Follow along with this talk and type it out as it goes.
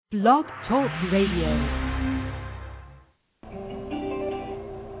Blog Talk Radio.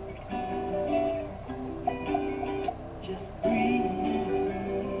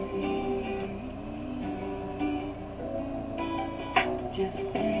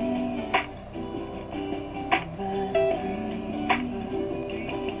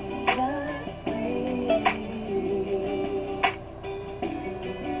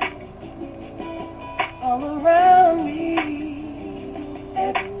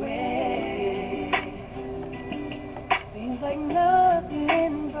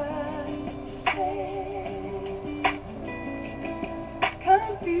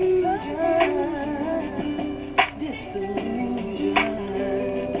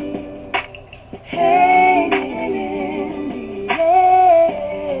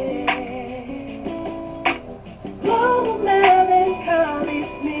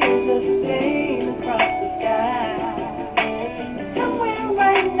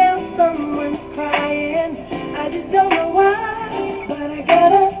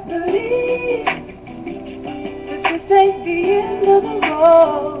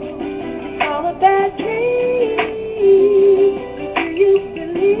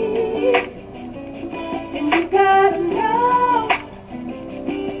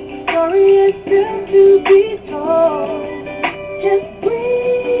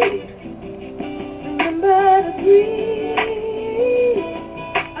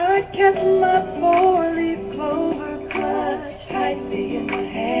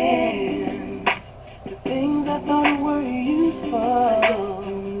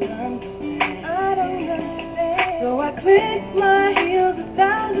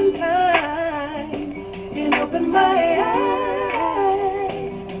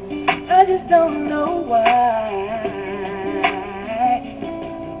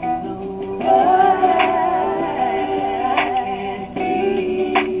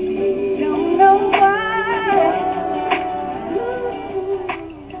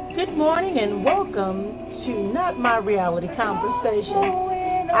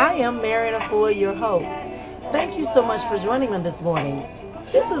 I am Marrian, your host. Thank you so much for joining me this morning.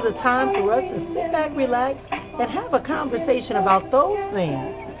 This is a time for us to sit back, relax, and have a conversation about those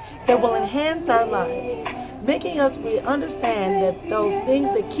things that will enhance our lives, making us understand that those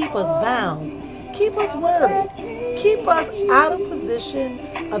things that keep us bound, keep us worried, keep us out of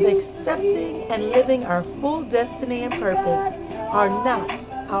position of accepting and living our full destiny and purpose are not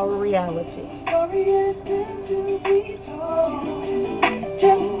our reality.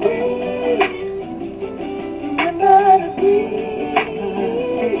 Just breathe. Remember to breathe.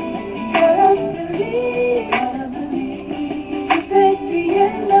 Gotta believe. You face the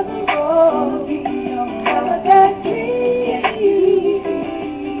end of the road. Follow that dream.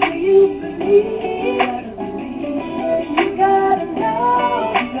 Do you believe? You gotta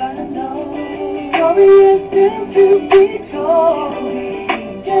know. Story is still to be told.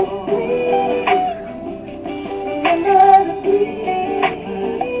 Just breathe. Remember to breathe.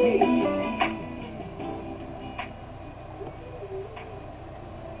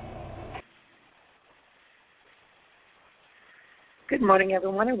 Good morning,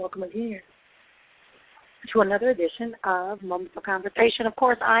 everyone, and welcome again to another edition of Moments of Conversation. Of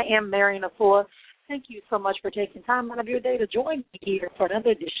course, I am Marrian Efua. Thank you so much for taking time out of your day to join me here for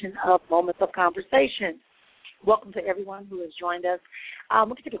another edition of Moments of Conversation. Welcome to everyone who has joined us. We're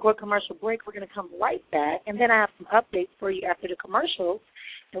going to take a quick commercial break. We're going to come right back, and then I have some updates for you after the commercials,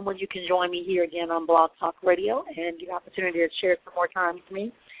 and when you can join me here again on Blog Talk Radio and the opportunity to share some more time with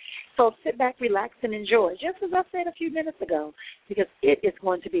me. So sit back, relax, and enjoy, just as I said a few minutes ago, because it is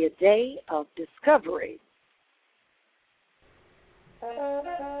going to be a day of discovery.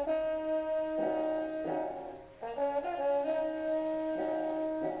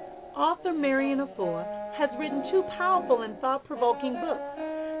 Author Marrian has written two powerful and thought-provoking books,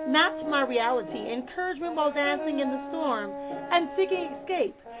 Not My Reality, Encouragement While Dancing in the Storm, and Seeking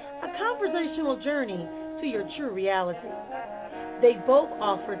Escape, a conversational journey to your true reality. They both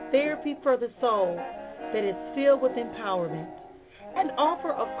offer therapy for the soul that is filled with empowerment and offer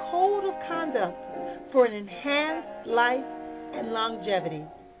a code of conduct for an enhanced life and longevity.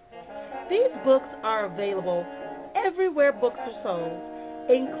 These books are available everywhere books are sold,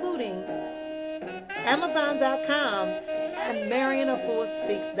 including Amazon.com and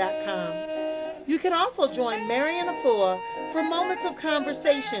MarrianEfuaSpeaks.com. You can also join Marrian Efua for Moments of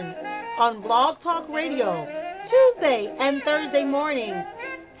Conversation on Blog Talk Radio, Tuesday and Thursday mornings,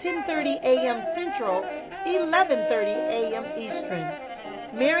 10:30 a.m. Central, 11:30 a.m. Eastern.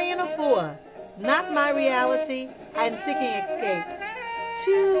 Marrian Efua, Not My Reality, and Seeking Escape.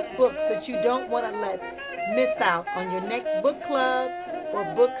 Two books that you don't want to let miss out on your next book club or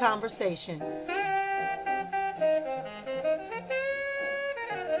book conversations.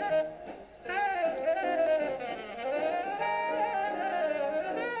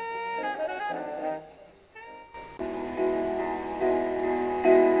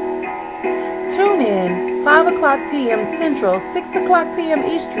 Tune in 5 o'clock p.m. Central, 6 o'clock p.m.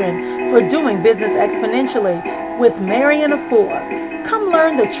 Eastern for Doing Business Exponentially with Marrian Efua. Come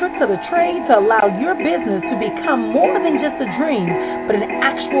learn the tricks of the trade to allow your business to become more than just a dream, but an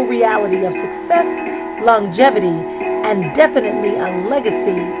actual reality of success, longevity, and definitely a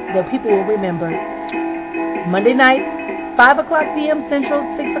legacy that people will remember. Monday night, 5 o'clock p.m. Central,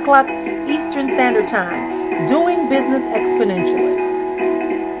 6 o'clock Eastern Standard Time. Doing Business Exponentially.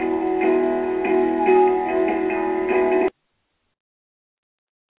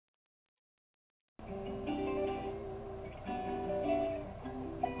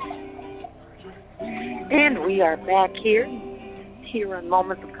 And we are back here on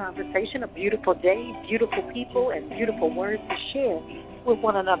Moments of Conversation, a beautiful day, beautiful people, and beautiful words to share with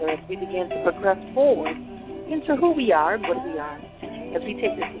one another as we begin to progress forward into who we are and what we are, as we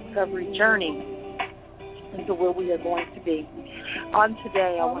take this discovery journey into where we are going to be. On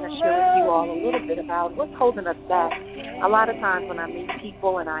today, I want to share with you all a little bit about what's holding us back. A lot of times when I meet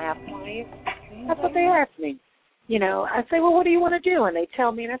people and I have clients, that's what they ask me. You know, I say, well, what do you want to do? And they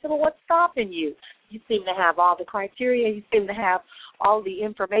tell me, and I say, well, what's stopping you? You seem to have all the criteria. You seem to have all the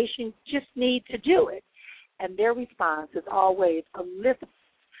information. You just need to do it. And their response is always a list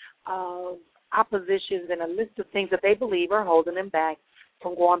of oppositions and a list of things that they believe are holding them back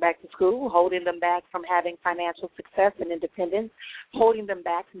from going back to school, holding them back from having financial success and independence, holding them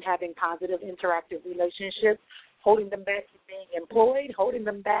back from having positive interactive relationships, holding them back from being employed, holding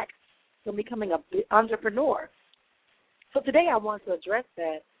them back from becoming an entrepreneur. So today I want to address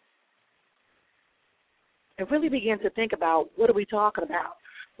that and really begin to think about what are we talking about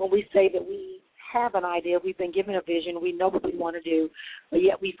when we say that we have an idea, we've been given a vision, we know what we want to do, but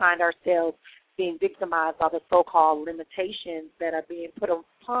yet we find ourselves being victimized by the so-called limitations that are being put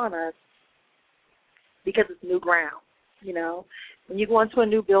upon us because it's new ground, you know. When you go into a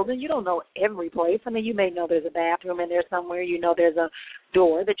new building, you don't know every place. I mean, you may know there's a bathroom in there somewhere. You know there's a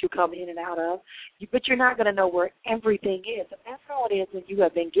door that you come in and out of, but you're not going to know where everything is. And that's how it is when you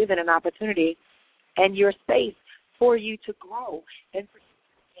have been given an opportunity and your space for you to grow and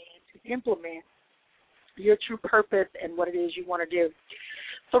to implement your true purpose and what it is you want to do.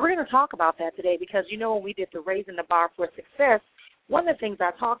 So we're going to talk about that today because, you know, when we did the Raising the Bar for Success, one of the things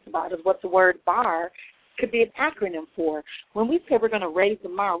I talked about is what the word bar could be an acronym for. When we say we're going to raise the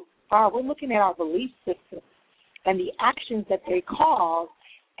bar, we're looking at our belief system and the actions that they cause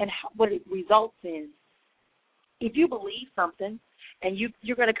and what it results in. If you believe something and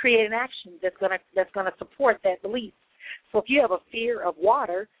you're going to create an action that's going to support that belief. So if you have a fear of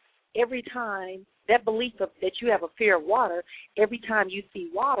water, every time that belief that you have a fear of water, every time you see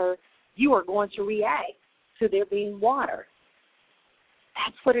water, you are going to react to there being water.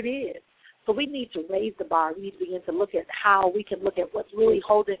 That's what it is. So we need to raise the bar. We need to begin to look at how we can look at what's really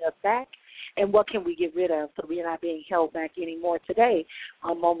holding us back and what can we get rid of so we're not being held back anymore today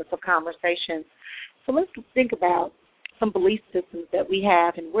on Moments of Conversation. So let's think about some belief systems that we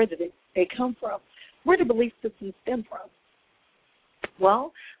have and where did they come from. Where do belief systems stem from?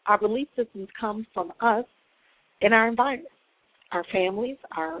 Well, our belief systems come from us in our environment, our families,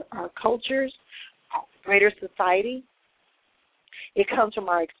 our cultures, our greater society. It comes from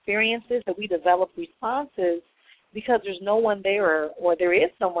our experiences that we develop responses because there's no one there or there is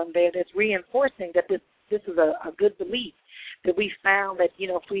someone there that's reinforcing that this is a good belief, that we found that, you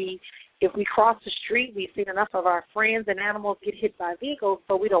know, if we cross the street, we've seen enough of our friends and animals get hit by vehicles,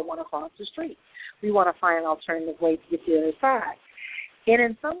 so we don't want to cross the street. We want to find an alternative way to get to the other side. And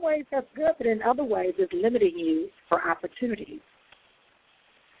in some ways that's good, but in other ways it's limiting you for opportunities.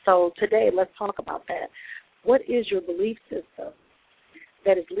 So today let's talk about that. What is your belief system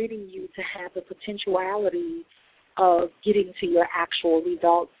that is leading you to have the potentiality of getting to your actual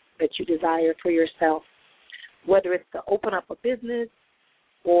results that you desire for yourself, whether it's to open up a business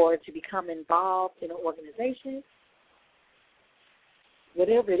or to become involved in an organization?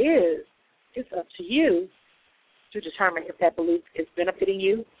 Whatever it is, it's up to you to determine if that belief is benefiting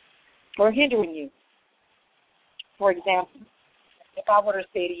you or hindering you. For example, if I were to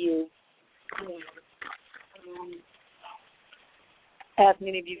say to you, as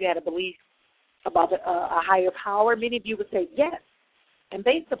many of you had a belief about a higher power, many of you would say yes. And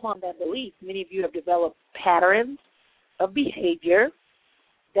based upon that belief, many of you have developed patterns of behavior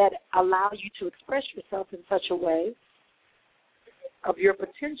that allow you to express yourself in such a way of your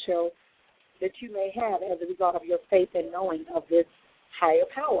potential that you may have as a result of your faith and knowing of this higher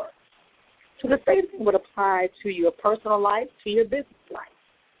power. So the same thing would apply to your personal life, to your business life.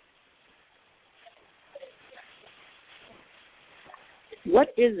 What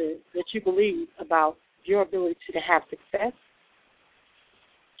is it that you believe about your ability to have success,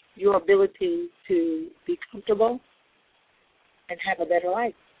 your ability to be comfortable, and have a better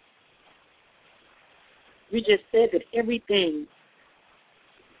life? We just said that everything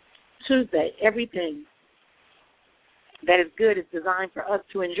that is good is designed for us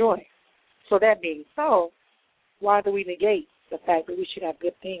to enjoy. So that being so, why do we negate the fact that we should have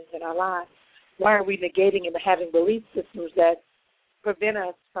good things in our lives? Why are we negating and having belief systems that prevent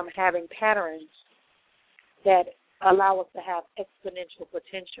us from having patterns that allow us to have exponential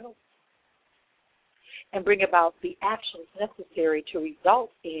potential and bring about the actions necessary to result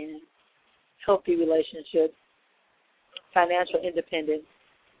in healthy relationships, financial independence,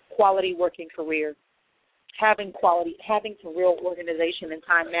 quality working career, having some real organization and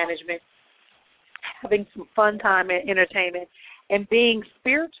time management, having some fun time and entertainment, and being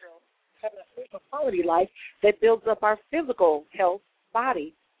spiritual, having a spiritual quality life that builds up our physical health,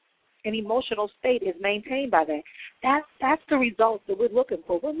 body, and emotional state is maintained by that. That's the results that we're looking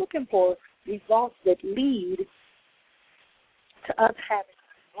for. We're looking for results that lead to us having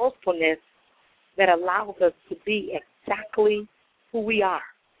resourcefulness that allows us to be exactly who we are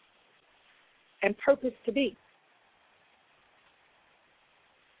and purpose to be.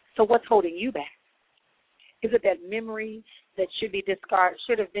 So what's holding you back? Is it that memory that should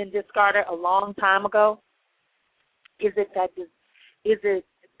have been discarded a long time ago? Is it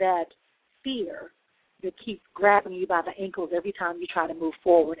that fear that keeps grabbing you by the ankles every time you try to move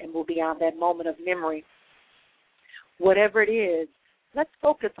forward and move beyond that moment of memory? Whatever it is, let's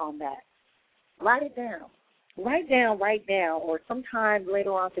focus on that. Write it down. Write down right now, or sometime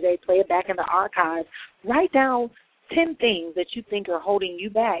later on today, play it back in the archives. Write down 10 things that you think are holding you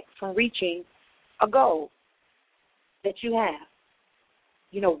back from reaching a goal that you have.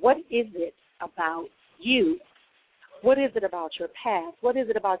 What is it about you? What is it about your past? What is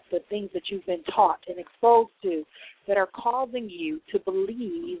it about the things that you've been taught and exposed to that are causing you to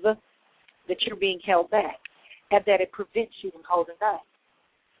believe that you're being held back and that it prevents you from holding back?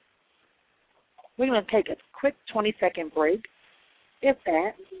 We're going to take a quick 20-second break, if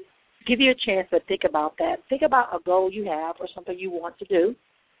that. Give you a chance to think about that. Think about a goal you have or something you want to do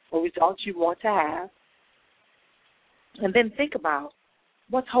or results you want to have. And then think about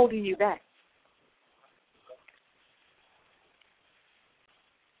what's holding you back.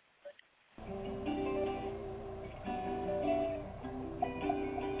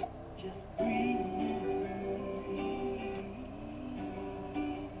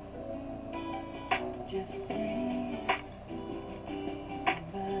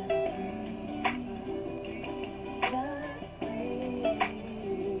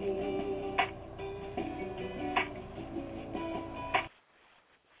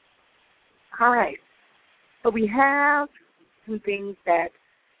 All right. So we have some things that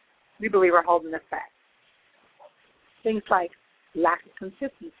we believe are holding us back. Things like lack of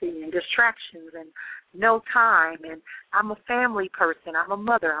consistency and distractions and no time, and I'm a family person, I'm a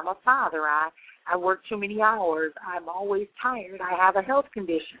mother, I'm a father, I work too many hours, I'm always tired, I have a health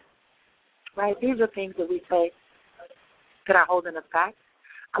condition. Right? These are things that we say that are holding us back.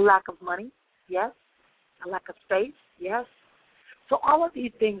 A lack of money, yes. A lack of space, yes. So all of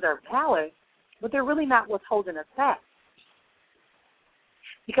these things are valid, but they're really not what's holding us back.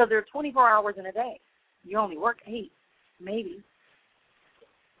 Because there are 24 hours in a day. You only work 8, maybe.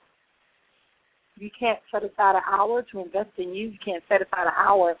 You can't set aside an hour to invest in you. You can't set aside an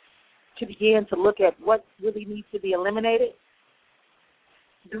hour to begin to look at what really needs to be eliminated.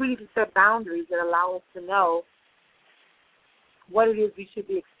 Do we need to set boundaries that allow us to know what it is we should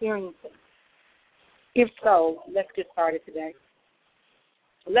be experiencing? If so, let's get started today.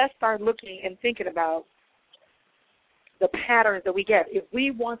 Let's start looking and thinking about the patterns that we get. If we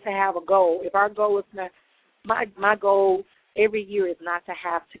want to have a goal, if our goal is not, my goal every year is not to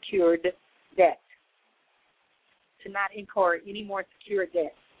have secured debt, to not incur any more secured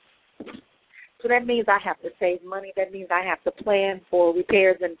debt. So that means I have to save money. That means I have to plan for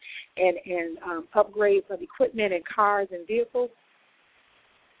repairs and upgrades of equipment and cars and vehicles.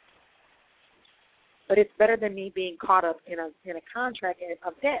 But it's better than me being caught up in a contract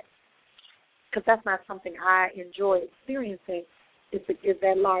of debt, because that's not something I enjoy experiencing, is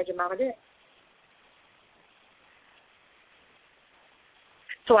that large amount of debt.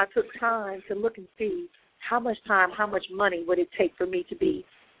 So I took time to look and see how much time, how much money would it take for me to be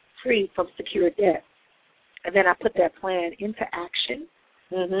free from secured debt. And then I put that plan into action.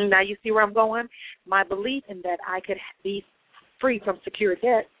 Now you see where I'm going? My belief in that I could be free from secure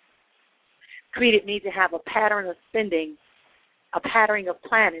debt, created me to have a pattern of spending, a pattern of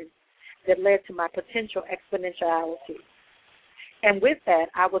planning that led to my potential exponentiality. And with that,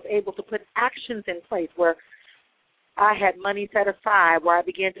 I was able to put actions in place where I had money set aside, where I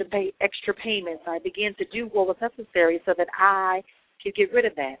began to pay extra payments. I began to do what was necessary so that I could get rid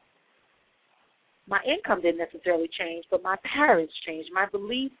of that. My income didn't necessarily change, but my patterns changed. My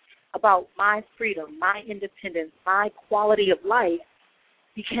belief about my freedom, my independence, my quality of life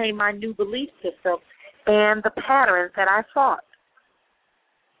became my new belief system and the patterns that I sought.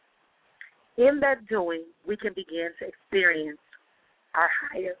 In that doing, we can begin to experience our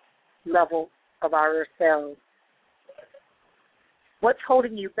highest level of ourselves. What's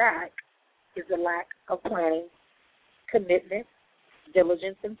holding you back is the lack of planning, commitment,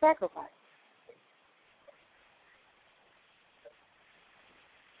 diligence, and sacrifice.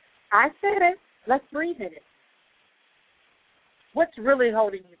 I said it. Let's breathe in it. What's really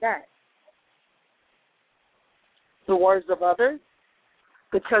holding you back? The words of others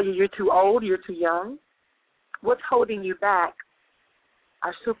that tell you you're too old, you're too young. What's holding you back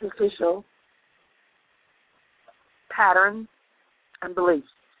are superficial patterns and beliefs.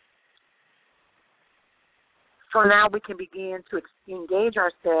 So now we can begin to engage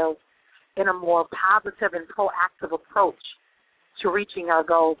ourselves in a more positive and proactive approach to reaching our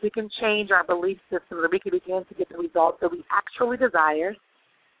goals. We can change our belief systems, and we can begin to get the results that we actually desire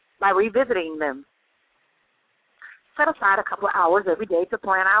by revisiting them. Set aside a couple of hours every day to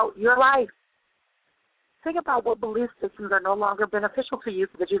plan out your life. Think about what belief systems are no longer beneficial to you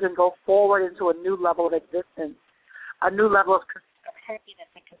so that you can go forward into a new level of existence, a new level of happiness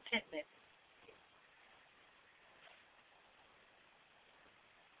and contentment.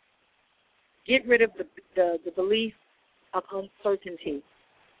 Get rid of the belief of uncertainty.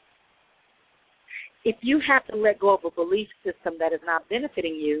 If you have to let go of a belief system that is not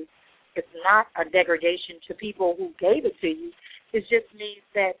benefiting you, it's not a degradation to people who gave it to you. It just means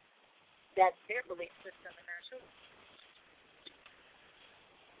that that's their belief system and not yours.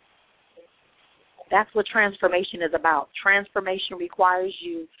 That's what transformation is about. Transformation requires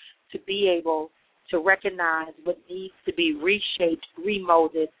you to be able to recognize what needs to be reshaped,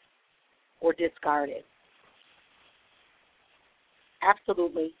 remolded, or discarded.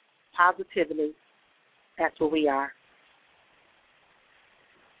 Absolutely, positively, that's what we are.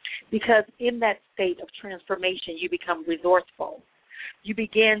 Because in that state of transformation, you become resourceful. You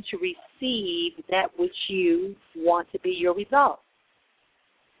begin to receive that which you want to be your result.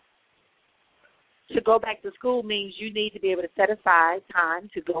 To go back to school means you need to be able to set aside time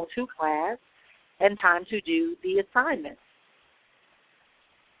to go to class and time to do the assignments.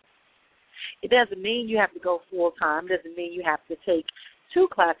 It doesn't mean you have to go full time. It doesn't mean you have to take 2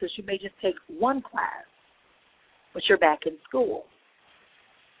 classes. You may just take 1 class, but you're back in school.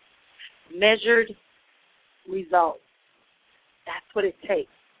 Measured results. That's what it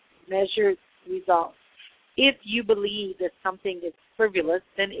takes. Measured results. If you believe that something is frivolous,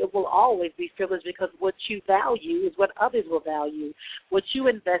 then it will always be frivolous because what you value is what others will value. What you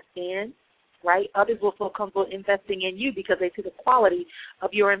invest in, right, others will feel comfortable investing in you because they see the quality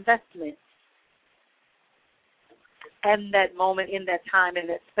of your investment. And that moment, in that time, in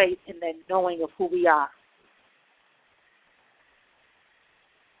that space, in that knowing of who we are.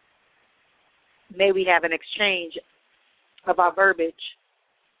 May we have an exchange of our verbiage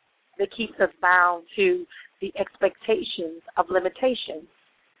that keeps us bound to the expectations of limitations,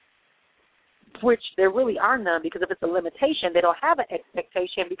 which there really are none, because if it's a limitation, they don't have an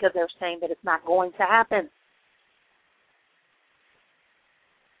expectation because they're saying that it's not going to happen.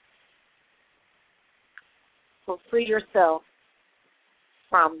 So free yourself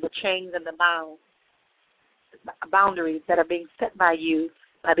from the chains and the boundaries that are being set by you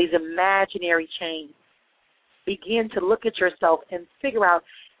by these imaginary chains. Begin to look at yourself and figure out,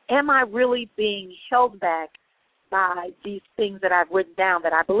 am I really being held back by these things that I've written down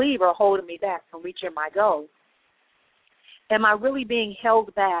that I believe are holding me back from reaching my goals? Am I really being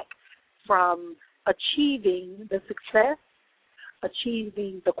held back from achieving the success,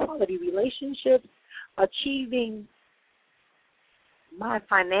 achieving the quality relationships, achieving my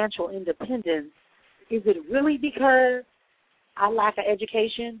financial independence? Is it really because I lack an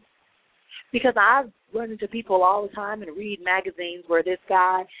education? Because I've run into people all the time and read magazines where this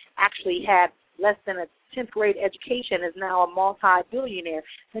guy actually had less than a 10th grade education, is now a multi-billionaire.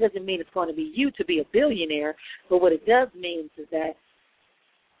 That doesn't mean it's going to be you to be a billionaire, but what it does mean is that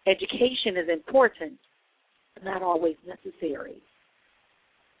education is important, but not always necessary.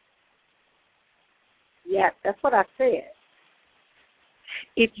 Yes, that's what I said.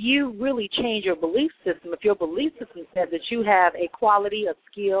 If you really change your belief system, if your belief system says that you have a quality, a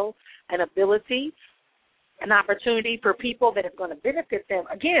skill, an ability, an opportunity for people that is going to benefit them,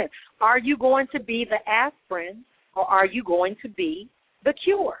 again, are you going to be the aspirin or are you going to be the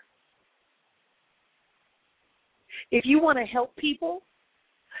cure? If you want to help people,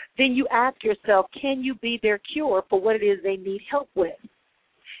 then you ask yourself, can you be their cure for what it is they need help with?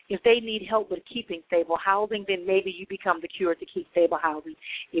 If they need help with keeping stable housing, then maybe you become the cure to keep stable housing.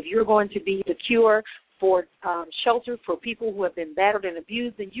 If you're going to be the cure for shelter for people who have been battered and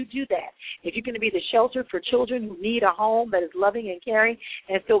abused, then you do that. If you're going to be the shelter for children who need a home that is loving and caring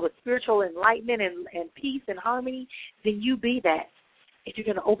and filled with spiritual enlightenment and peace and harmony, then you be that. If you're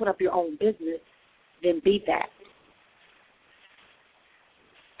going to open up your own business, then be that.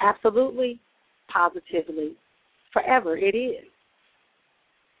 Absolutely, positively, forever it is.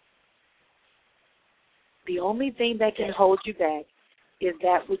 The only thing that can hold you back is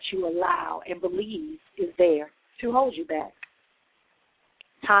that which you allow and believe is there to hold you back.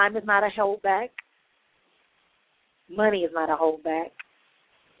 Time is not a holdback. Money is not a holdback.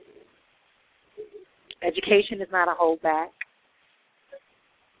 Education is not a holdback.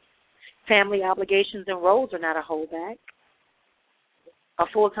 Family obligations and roles are not a holdback. A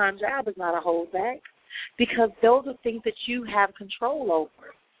full-time job is not a holdback, because those are things that you have control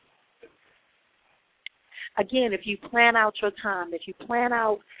over. Again, if you plan out your time, if you plan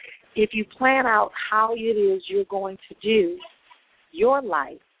out how it is you're going to do your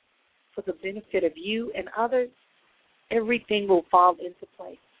life for the benefit of you and others, everything will fall into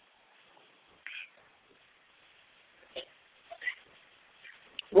place.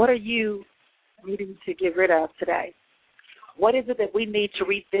 What are you needing to get rid of today? What is it that we need to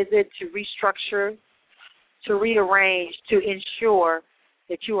revisit, to restructure, to rearrange, to ensure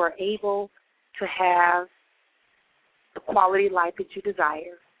that you are able to have the quality of life that you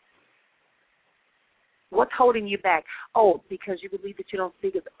desire? What's holding you back? Oh, because you believe that you don't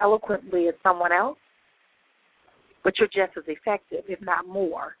speak as eloquently as someone else, but you're just as effective, if not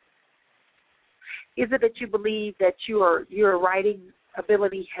more. Is it that you believe that your writing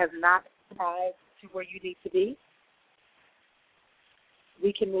ability has not arrived to where you need to be?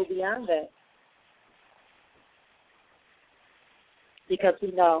 We can move beyond that, because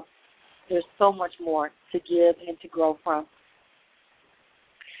we know there's so much more to give and to grow from.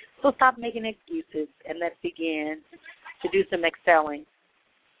 So stop making excuses and let's begin to do some excelling.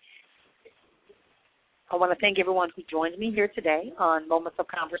 I want to thank everyone who joined me here today on Moments of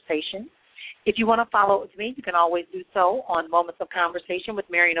Conversation. If you want to follow with me, you can always do so on Moments of Conversation with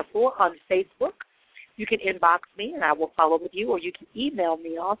Marrian Efua on Facebook. You can inbox me and I will follow with you, or you can email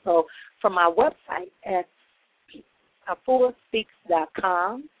me also from my website at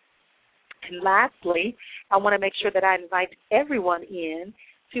EfuaSpeaks.com. And lastly, I want to make sure that I invite everyone in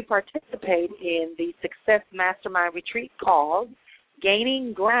to participate in the Success Mastermind Retreat called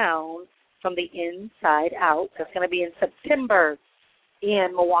Gaining Ground from the Inside Out. That's going to be in September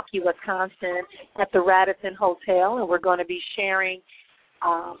in Milwaukee, Wisconsin at the Radisson Hotel, and we're going to be sharing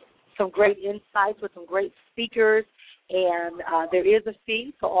some great insights with some great speakers, and there is a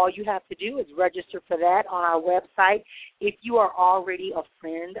fee, so all you have to do is register for that on our website. If you are already a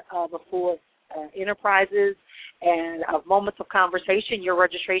friend of Efua Enterprises and of Moments of Conversation, your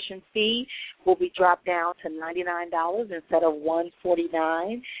registration fee will be dropped down to $99 instead of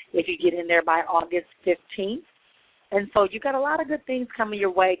 $149 if you get in there by August 15th. And so you got a lot of good things coming your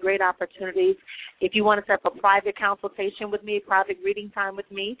way, great opportunities. If you want to set up a private consultation with me, private reading time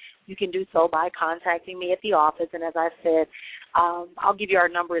with me, you can do so by contacting me at the office. And as I said, I'll give you our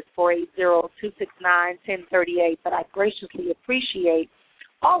number. It's 480-269-1038. But I graciously appreciate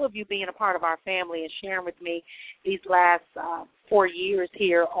all of you being a part of our family and sharing with me these last 4 years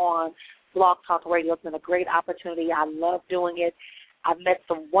here on Blog Talk Radio. It's been a great opportunity. I love doing it. I've met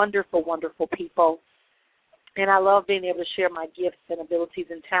some wonderful, wonderful people. And I love being able to share my gifts and abilities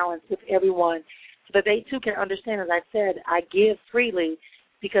and talents with everyone so that they, too, can understand, as I said, I give freely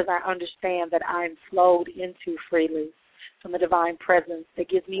because I understand that I'm flowed into freely from the divine presence that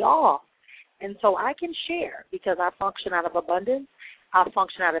gives me all. And so I can share because I function out of abundance. I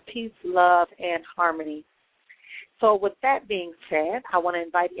function out of peace, love, and harmony. So with that being said, I want to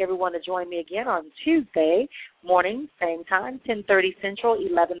invite everyone to join me again on Tuesday morning, same time, 10:30 Central,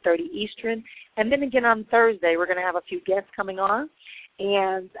 11:30 Eastern. And then again on Thursday, we're going to have a few guests coming on.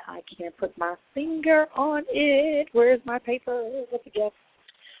 And I can't put my finger on it. Where's my paper? What's the guest?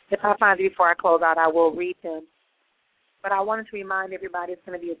 If I find it before I close out, I will read them. But I wanted to remind everybody it's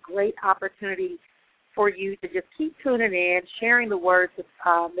going to be a great opportunity for you to just keep tuning in, sharing the words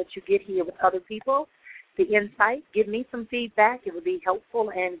that you get here with other people, the insight. Give me some feedback. It would be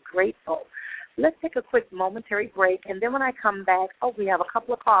helpful and grateful. Let's take a quick momentary break, and then when I come back, we have a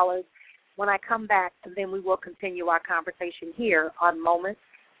couple of callers. When I come back, and then we will continue our conversation here on Moments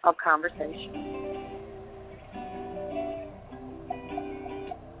of Conversation.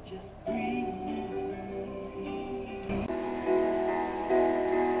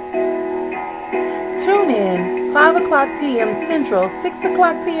 Tune in 5 o'clock p.m. Central, 6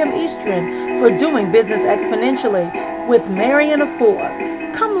 o'clock p.m. Eastern for Doing Business Exponentially with Marrian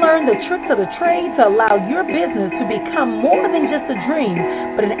Efua. Come learn the tricks of the trade to allow your business to become more than just a dream,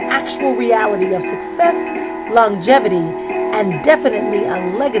 but an actual reality of success, longevity, and definitely a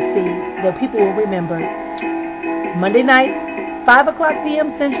legacy that people will remember. Monday night, 5 o'clock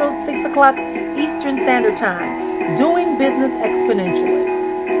p.m. Central, 6 o'clock Eastern Standard Time. Doing Business Exponentially.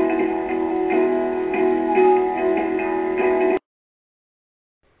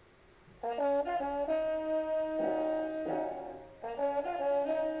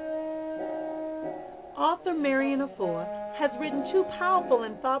 Author Marrian Efua has written 2 powerful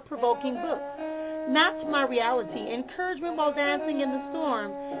and thought-provoking books, Not My Reality, Encouragement While Dancing in the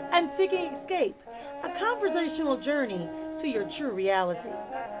Storm, and Seeking Escape, a conversational journey to your true reality.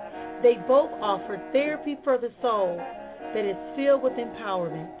 They both offer therapy for the soul that is filled with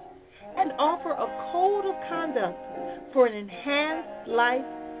empowerment and offer a code of conduct for an enhanced life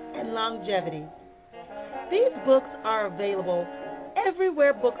and longevity. These books are available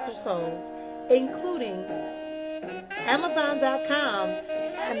everywhere books are sold, including Amazon.com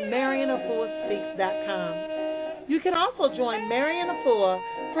and MarrianEfuaSpeaks.com. You can also join Marrian Efua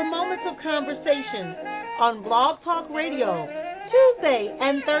for Moments of Conversation on Blog Talk Radio, Tuesday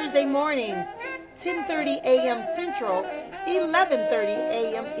and Thursday mornings, 10:30 a.m. Central, 11:30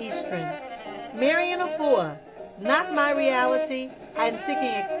 a.m. Eastern. Marrian Efua, Not My Reality, and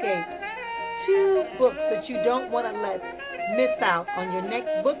Seeking Escape. 2 books that you don't want to let miss out on your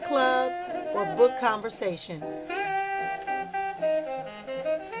next book club or book conversation.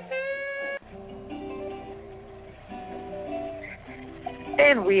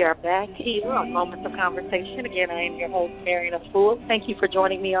 And we are back here on Moments of Conversation. Again, I am your host, Marrian Efua. Thank you for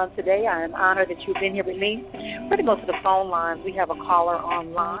joining me on today. I am honored that you've been here with me. We're going to go to the phone line. We have a caller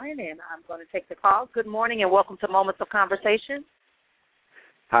online, and I'm going to take the call. Good morning, and welcome to Moments of Conversation.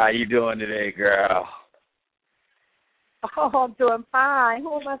 How you doing today, girl? Oh, I'm doing fine.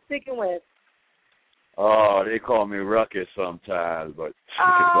 Who am I speaking with? Oh, they call me Ruckus sometimes, but...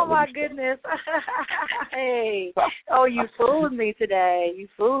 Oh, my goodness. Hey. Oh, you fooled me today.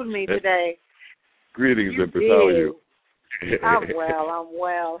 Greetings, you Empress. How are you? I'm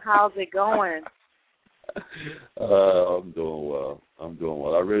well. How's it going? I'm doing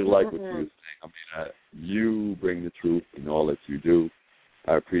well. I really like what you were saying. I mean, you bring the truth in all that you do.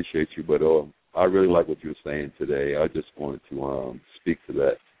 I appreciate you, but I really like what you were saying today. I just wanted to speak to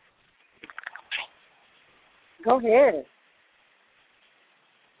that. Go ahead.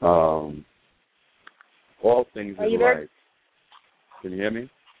 All things Are in you life. there? Can you hear me?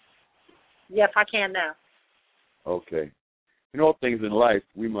 Yes, I can now. Okay. In all things in life,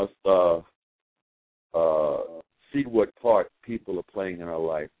 we must see what part people are playing in our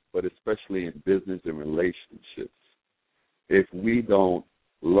life, but especially in business and relationships. If we don't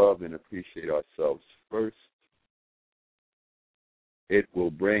love and appreciate ourselves first, it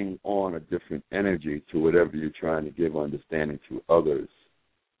will bring on a different energy to whatever you're trying to give understanding to others.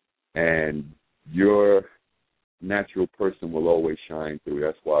 And your natural person will always shine through.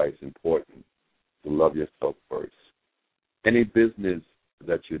 That's why it's important to love yourself first. Any business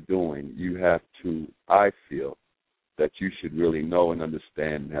that you're doing, you have to, I feel, that you should really know and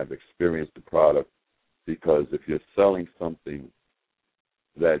understand and have experienced the product, because if you're selling something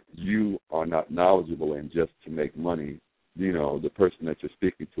that you are not knowledgeable in just to make money, you know, the person that you're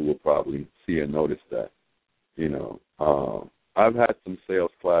speaking to will probably see and notice that. You know, I've had some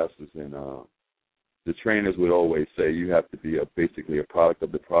sales classes, and the trainers would always say you have to be basically a product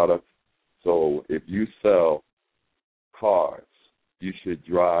of the product. So if you sell cars, you should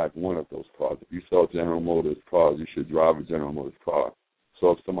drive one of those cars. If you sell General Motors cars, you should drive a General Motors car.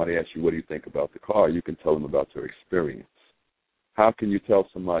 So if somebody asks you, what do you think about the car, you can tell them about your experience. How can you tell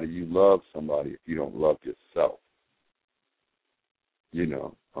somebody you love somebody if you don't love yourself? You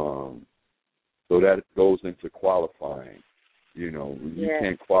know, so that goes into qualifying. You know, you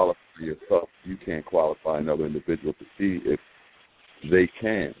can't qualify yourself. You can't qualify another individual to see if they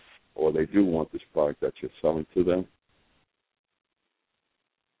can or they do want this product that you're selling to them.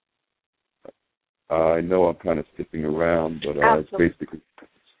 I know I'm kind of skipping around, but it's basically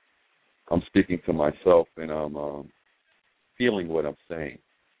I'm speaking to myself, and I'm feeling what I'm saying.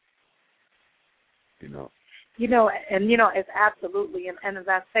 you know. It's absolutely, and as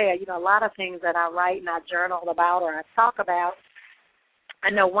I say, a lot of things that I write and I journal about or I talk about, I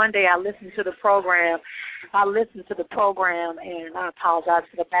know one day I listened to the program, and I apologize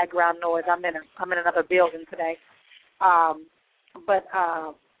for the background noise. I'm in another building today. But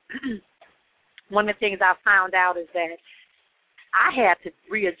one of the things I found out is that I had to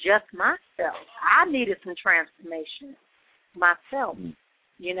readjust myself. I needed some transformation myself,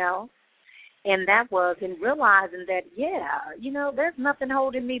 And that was in realizing that, there's nothing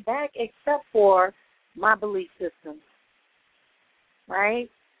holding me back except for my belief system, right?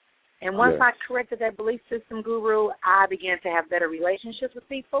 And once I corrected that belief system, Guru, I began to have better relationships with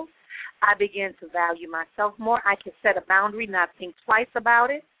people. I began to value myself more. I could set a boundary, not think twice about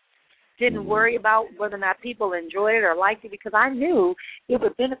it. Didn't worry about whether or not people enjoyed it or liked it because I knew it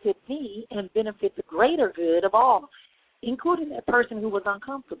would benefit me and benefit the greater good of all, including that person who was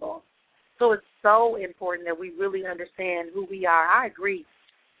uncomfortable. So it's so important that we really understand who we are. I agree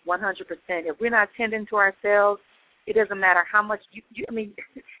 100%. If we're not tending to ourselves, it doesn't matter how much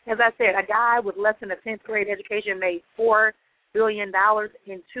as I said, a guy with less than a 10th grade education made $4 billion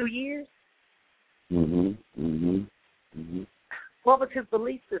in 2 years. What was his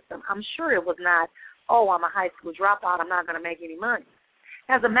belief system? I'm sure it was not, I'm a high school dropout, I'm not going to make any money.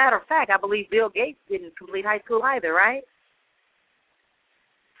 As a matter of fact, I believe Bill Gates didn't complete high school either, right?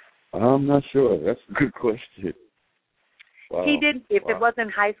 I'm not sure. That's a good question. Wow. He didn't. If it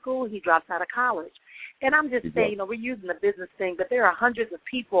wasn't high school, he dropped out of college. And I'm just saying, we're using the business thing, but there are hundreds of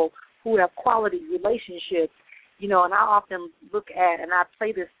people who have quality relationships, and I often look at and I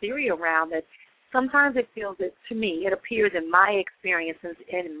play this theory around that sometimes it feels that, to me, it appears in my experiences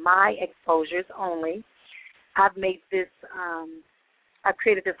and my exposures only. I've made this, I've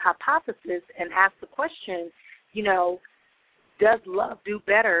created this hypothesis and asked the question, does love do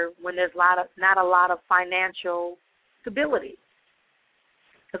better when there's not a lot of financial stability?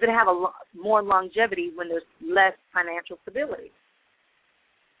 Does it have more longevity when there's less financial stability?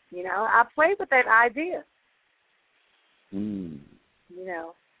 I play with that idea.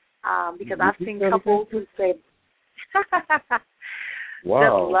 Because I've seen couples who say, wow.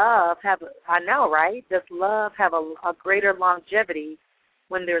 Does love have, I know, right? Does love have a greater longevity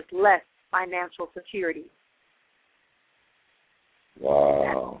when there's less financial security?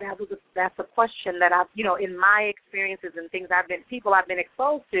 Wow. That's a question that I've, in my experiences and people I've been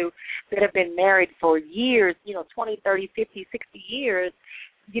exposed to that have been married for years, 20, 30, 50, 60 years,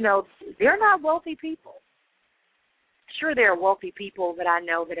 they're not wealthy people. Sure, there are wealthy people that I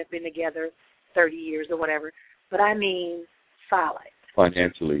know that have been together 30 years or whatever, but I mean solid.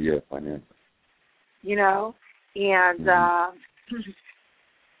 Financially, yeah, financially. And so,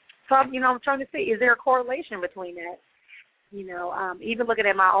 I'm trying to see, is there a correlation between that? Even looking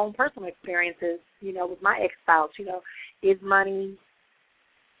at my own personal experiences, with my ex-spouse, is money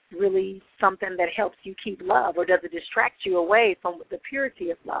really something that helps you keep love, or does it distract you away from the purity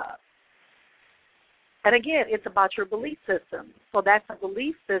of love? And again, it's about your belief system. So that's a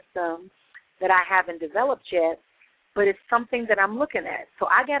belief system that I haven't developed yet, but it's something that I'm looking at. So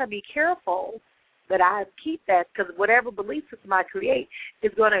I got to be careful that I keep that, because whatever belief system I create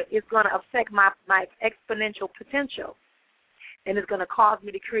is going to affect my exponential potential. And it's going to cause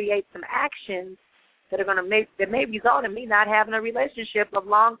me to create some actions that are going to may result in me not having a relationship of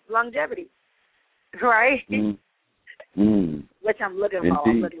longevity, right? Which I'm looking for.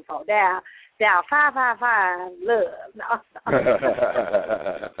 I'm looking for. Now 555 love. No.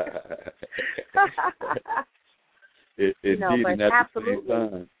 Indeed, but and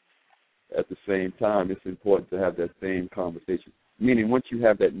absolutely. At the same time, it's important to have that same conversation. Meaning, once you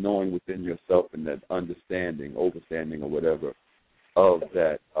have that knowing within yourself and that understanding, overstanding, or whatever, of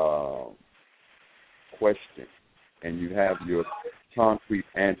that question, and you have your concrete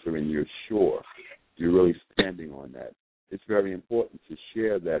answer and you're sure, you're really standing on that, it's very important to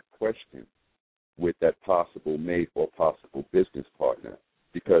share that question with that possible mate or possible business partner.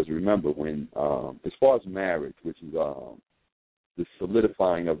 Because remember, when as far as marriage, which is the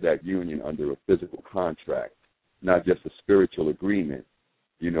solidifying of that union under a physical contract, not just a spiritual agreement,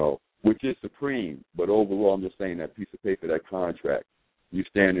 which is supreme, but overall I'm just saying that piece of paper, that contract, you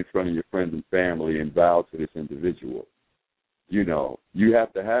stand in front of your friends and family and vow to this individual. You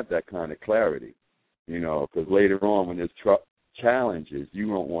have to have that kind of clarity, because later on when there's challenges, you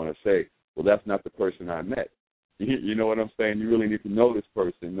don't want to say, well, that's not the person I met. You know what I'm saying? You really need to know this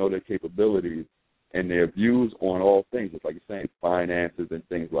person, know their capabilities and their views on all things, just like you're saying, finances and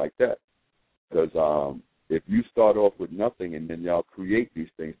things like that. Because if you start off with nothing and then y'all create these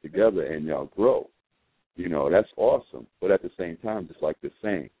things together and y'all grow, that's awesome. But at the same time, just like they're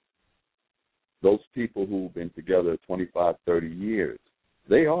saying, those people who've been together 25, 30 years,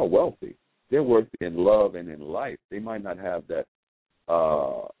 they are wealthy. They're worthy in love and in life. They might not have that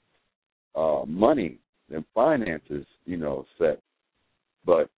money and finances, set,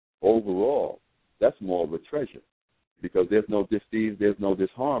 but overall, that's more of a treasure because there's no dis-ease, there's no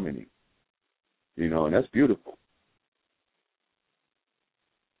disharmony, and that's beautiful.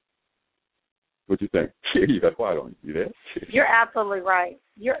 What you think? You got quiet on you. There? You're absolutely right.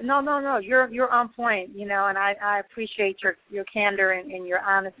 You're on point, and I appreciate your candor and your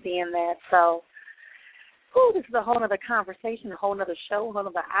honesty in that. So, this is a whole other conversation, a whole other show, a whole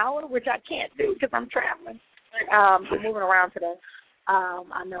other hour, which I can't do because I'm traveling. I'm moving around today.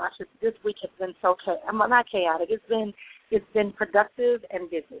 I know this week has been so not chaotic. It's been productive and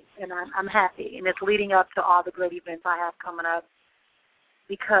busy, and I'm happy. And it's leading up to all the great events I have coming up.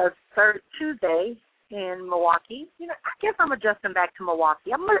 Because Tuesday in Milwaukee, I guess I'm adjusting back to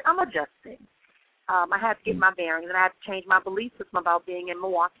Milwaukee. I'm adjusting. I had to get my bearings, and I had to change my belief system about being in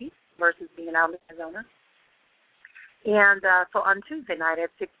Milwaukee versus being out in Arizona. And so on Tuesday night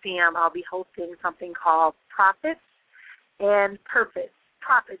at 6 p.m., I'll be hosting something called Profits and Purpose.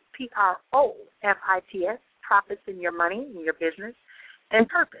 Profits, Profits, profits in your money, in your business, and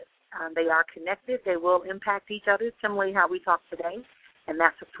purpose. They are connected. They will impact each other, similarly how we talk today. And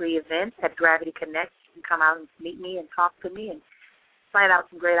that's a free event at Gravity Connect. You can come out and meet me and talk to me and find out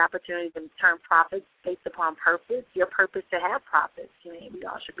some great opportunities and turn profits based upon purpose, your purpose to have profits. We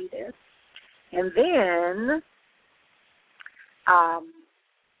all should be there. And then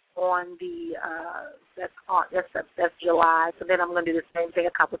on the that's July. So then I'm going to do the same thing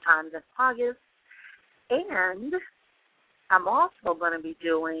a couple times in August. And I'm also going to be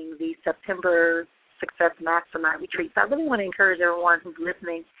doing the September Success Mastermind Retreat. So I really want to encourage everyone who's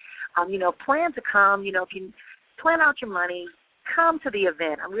listening, plan to come. If you plan out your money, come to the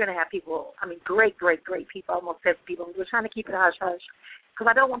event. We're going to have people, great people, almost 50 people. We're trying to keep it hush-hush because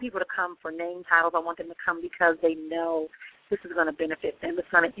I don't want people to come for name titles. I want them to come because they know this is going to benefit them. It's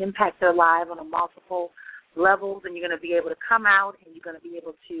going to impact their lives on a multiple levels, and you're going to be able to come out and you're going to be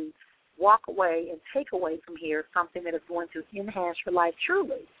able to walk away and take away from here something that is going to enhance your life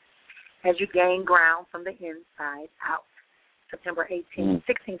truly as you gain ground from the inside out. September 16th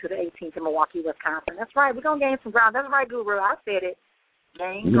to the 18th in Milwaukee, Wisconsin. That's right. We're going to gain some ground. That's right, Guru. I said it.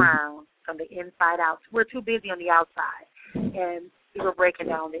 Gain ground from the inside out. We're too busy on the outside, and we're breaking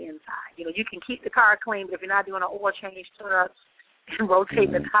down the inside. You can keep the car clean, but if you're not doing an oil change, tune-up, and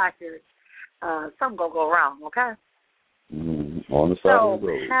rotate the tires, something's going to go wrong, okay? On the side of the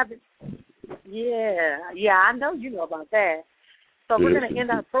road. I know you know about that. So we're going to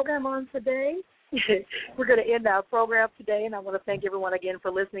end our program on today. We're going to end our program today, and I want to thank everyone again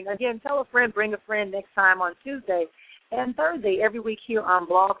for listening. Again, tell a friend, bring a friend next time on Tuesday and Thursday every week here on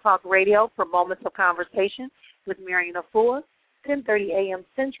Blog Talk Radio for Moments of Conversation with Marrian Efua, 10:30 a.m.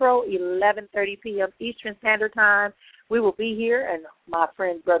 Central, 11:30 p.m. Eastern Standard Time. We will be here, and my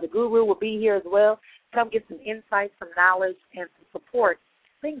friend, Brother Guru, will be here as well. Come get some insight, some knowledge, and some support,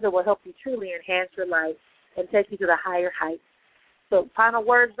 things that will help you truly enhance your life and take you to the higher heights. So, final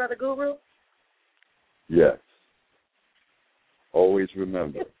words, Brother Guru? Yes. Always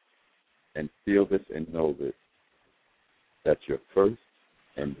remember and feel this and know this, that your first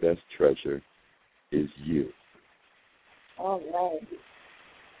and best treasure is you. All right.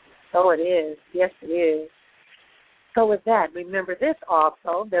 So it is. Yes, it is. So with that, remember this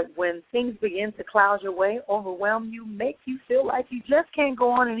also, that when things begin to cloud your way, overwhelm you, make you feel like you just can't go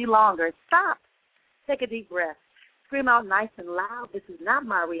on any longer, stop. Take a deep breath. Scream out nice and loud, this is not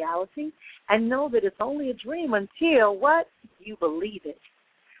my reality, and know that it's only a dream until, what? You believe it.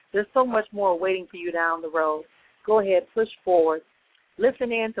 There's so much more waiting for you down the road. Go ahead, push forward.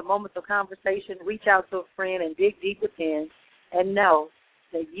 Listen in to moments of conversation, reach out to a friend, and dig deep within, and know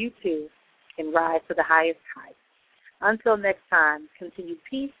that you too can rise to the highest heights. Until next time, continue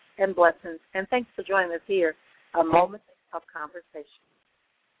peace and blessings, and thanks for joining us here, a moment of conversation.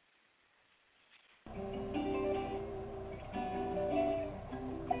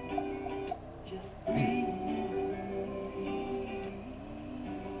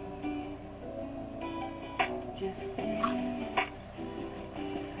 Just